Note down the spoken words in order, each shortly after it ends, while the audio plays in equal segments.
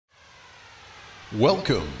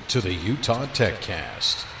Welcome to the Utah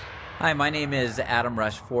TechCast. Hi, my name is Adam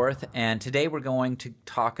Rushforth, and today we're going to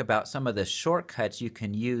talk about some of the shortcuts you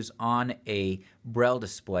can use on a Braille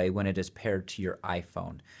display when it is paired to your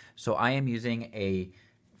iPhone. So I am using a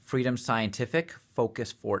Freedom Scientific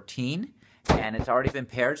Focus 14, and it's already been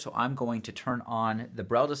paired, so I'm going to turn on the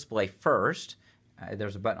Braille display first.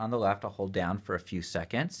 There's a button on the left. I'll hold down for a few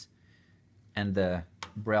seconds, and the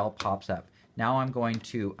Braille pops up. Now I'm going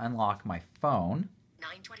to unlock my phone.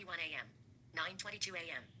 9:21 a.m. 9:22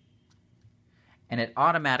 a.m. And it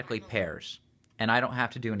automatically pairs, and I don't have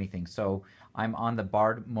to do anything. So I'm on the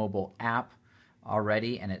Bard mobile app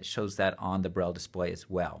already, and it shows that on the Braille display as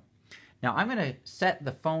well. Now I'm going to set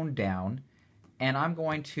the phone down, and I'm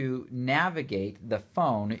going to navigate the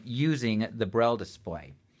phone using the Braille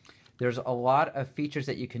display. There's a lot of features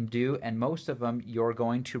that you can do, and most of them you're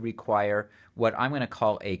going to require what I'm going to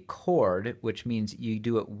call a chord, which means you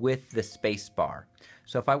do it with the space bar.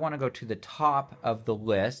 So if I want to go to the top of the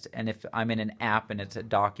list, and if I'm in an app and it's a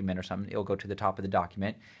document or something, it'll go to the top of the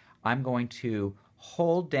document, I'm going to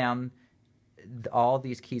hold down all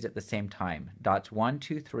these keys at the same time, dots 1,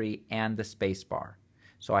 2, 3, and the space bar.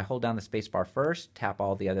 So I hold down the space bar first, tap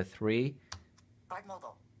all the other three, Bard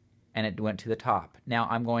Mobile. and it went to the top. Now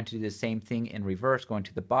I'm going to do the same thing in reverse, going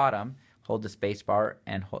to the bottom, hold the space bar,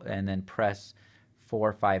 and then press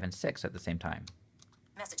 4, 5, and 6 at the same time.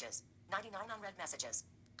 Messages. 99 unread messages.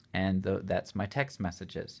 And that's my text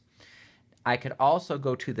messages. I could also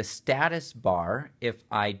go to the status bar if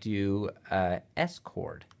I do S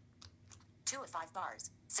chord. 2 of 5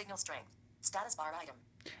 bars. Signal strength. Status bar item.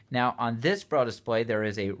 Now on this Braille display there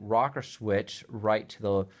is a rocker switch right to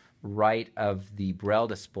the right of the Braille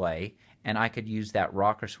display, and I could use that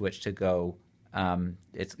rocker switch to go,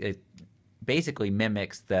 it basically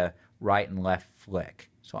mimics the right and left flick.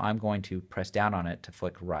 So I'm going to press down on it to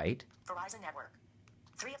flick right. Verizon Network.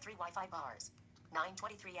 3 of 3 Wi-Fi bars.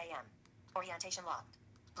 9:23 a.m. Orientation locked.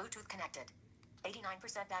 Bluetooth connected.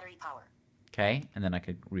 89% battery power. Okay, and then I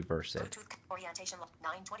could reverse it. Bluetooth orientation locked.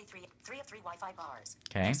 9:23. 3 of 3 Wi-Fi bars.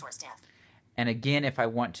 Okay. Source death. And again, if I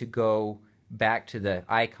want to go back to the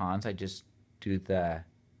icons, I just do the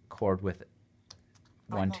chord with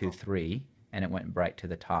 1, 2, 3, and it went right to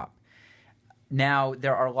the top. Now,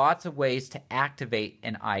 there are lots of ways to activate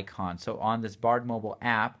an icon. So on this Bard mobile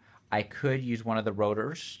app, I could use one of the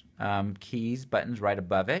rotors keys, buttons right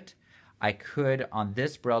above it. I could, on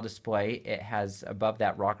this Braille display, it has above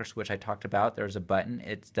that rocker switch I talked about, there's a button.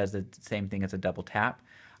 It does the same thing as a double tap.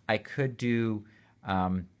 I could do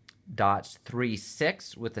dots 3,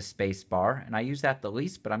 6 with the space bar, and I use that the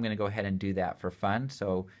least, but I'm going to go ahead and do that for fun.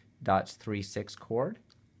 So dots 3, 6 chord.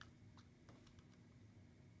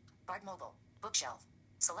 Bard Mobile. Bookshelf.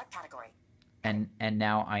 Select category. And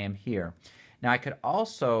now I am here. Now I could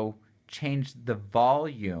also change the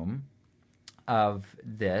volume of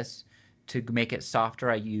this to make it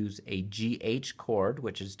softer. I use a GH chord,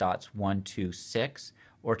 which is dots 1, 2, 6,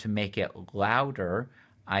 or to make it louder,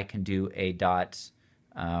 I can do a dots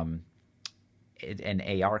an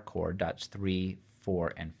AR chord, dots 3,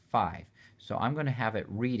 4, and 5. So I'm going to have it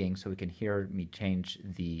reading so we can hear me change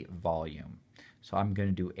the volume. So I'm going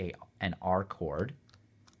to do an R chord.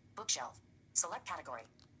 Bookshelf. Select category.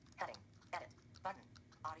 Heading. Edit. Button.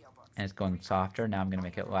 Audiobooks. And it's going softer. Now I'm going to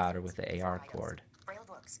make it louder with the AR chord. Braille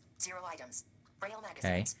books. 0 items. Braille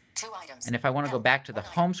magazines. 2 items. And if I want to go back to the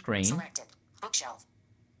home screen, selected. Bookshelf.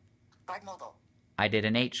 Bard Mobile. I did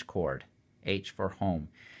an H chord. H for home.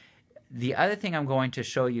 The other thing I'm going to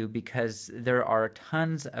show you, because there are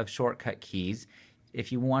tons of shortcut keys,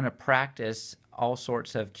 if you want to practice all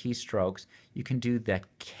sorts of keystrokes, you can do the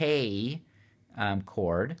K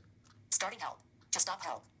chord. Starting help. To stop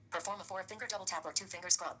help, perform a 4-finger double tap or 2-finger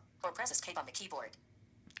scrub, or press escape on the keyboard.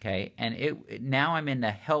 Okay, and now I'm in the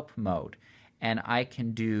help mode, and I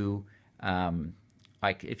can do,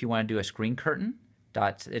 like if you want to do a screen curtain,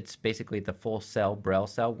 dots, it's basically the full cell, Braille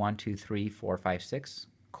cell, 1, 2, 3, 4, 5, 6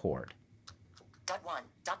 chord. Dot 1,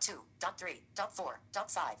 dot 2, dot 3, dot 4, dot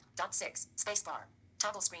 5, dot 6, spacebar.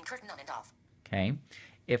 Toggle screen curtain on and off. Okay,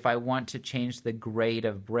 if I want to change the grade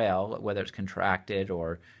of Braille, whether it's contracted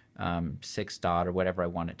or 6 dot or whatever I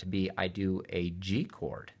want it to be, I do a G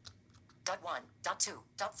chord. Dot 1, dot 2,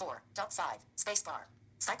 dot 4, dot 5, spacebar.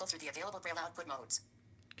 Cycle through the available Braille output modes.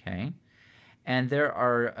 Okay, and there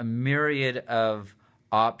are a myriad of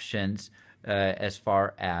options as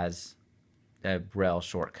far as Braille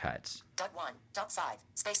shortcuts. Dot 1, dot 5,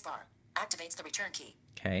 spacebar. Activates the return key.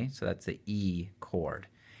 Okay, so that's the E chord.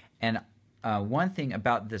 And one thing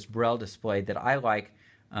about this Braille display that I like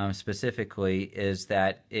specifically is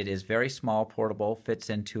that it is very small, portable, fits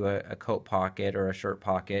into a coat pocket or a shirt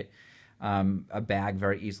pocket. a bag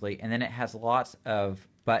very easily. And then it has lots of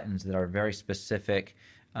buttons that are very specific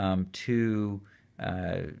to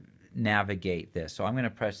navigate this. So I'm going to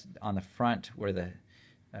press on the front where the,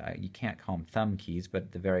 you can't call them thumb keys,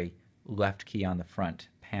 but the very left key on the front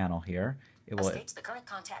panel here. It will Escapes the current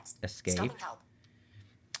context. escape. Stopping help.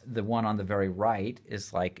 The one on the very right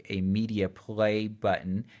is like a media play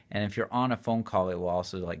button, and if you're on a phone call it will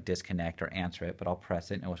also like disconnect or answer it, but I'll press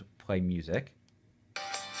it and it will play music.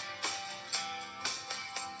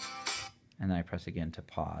 And then I press again to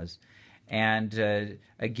pause. And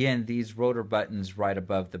again, these rotor buttons right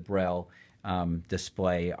above the Braille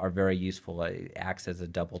display are very useful. It acts as a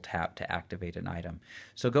double tap to activate an item.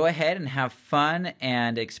 So go ahead and have fun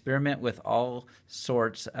and experiment with all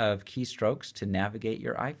sorts of keystrokes to navigate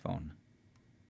your iPhone.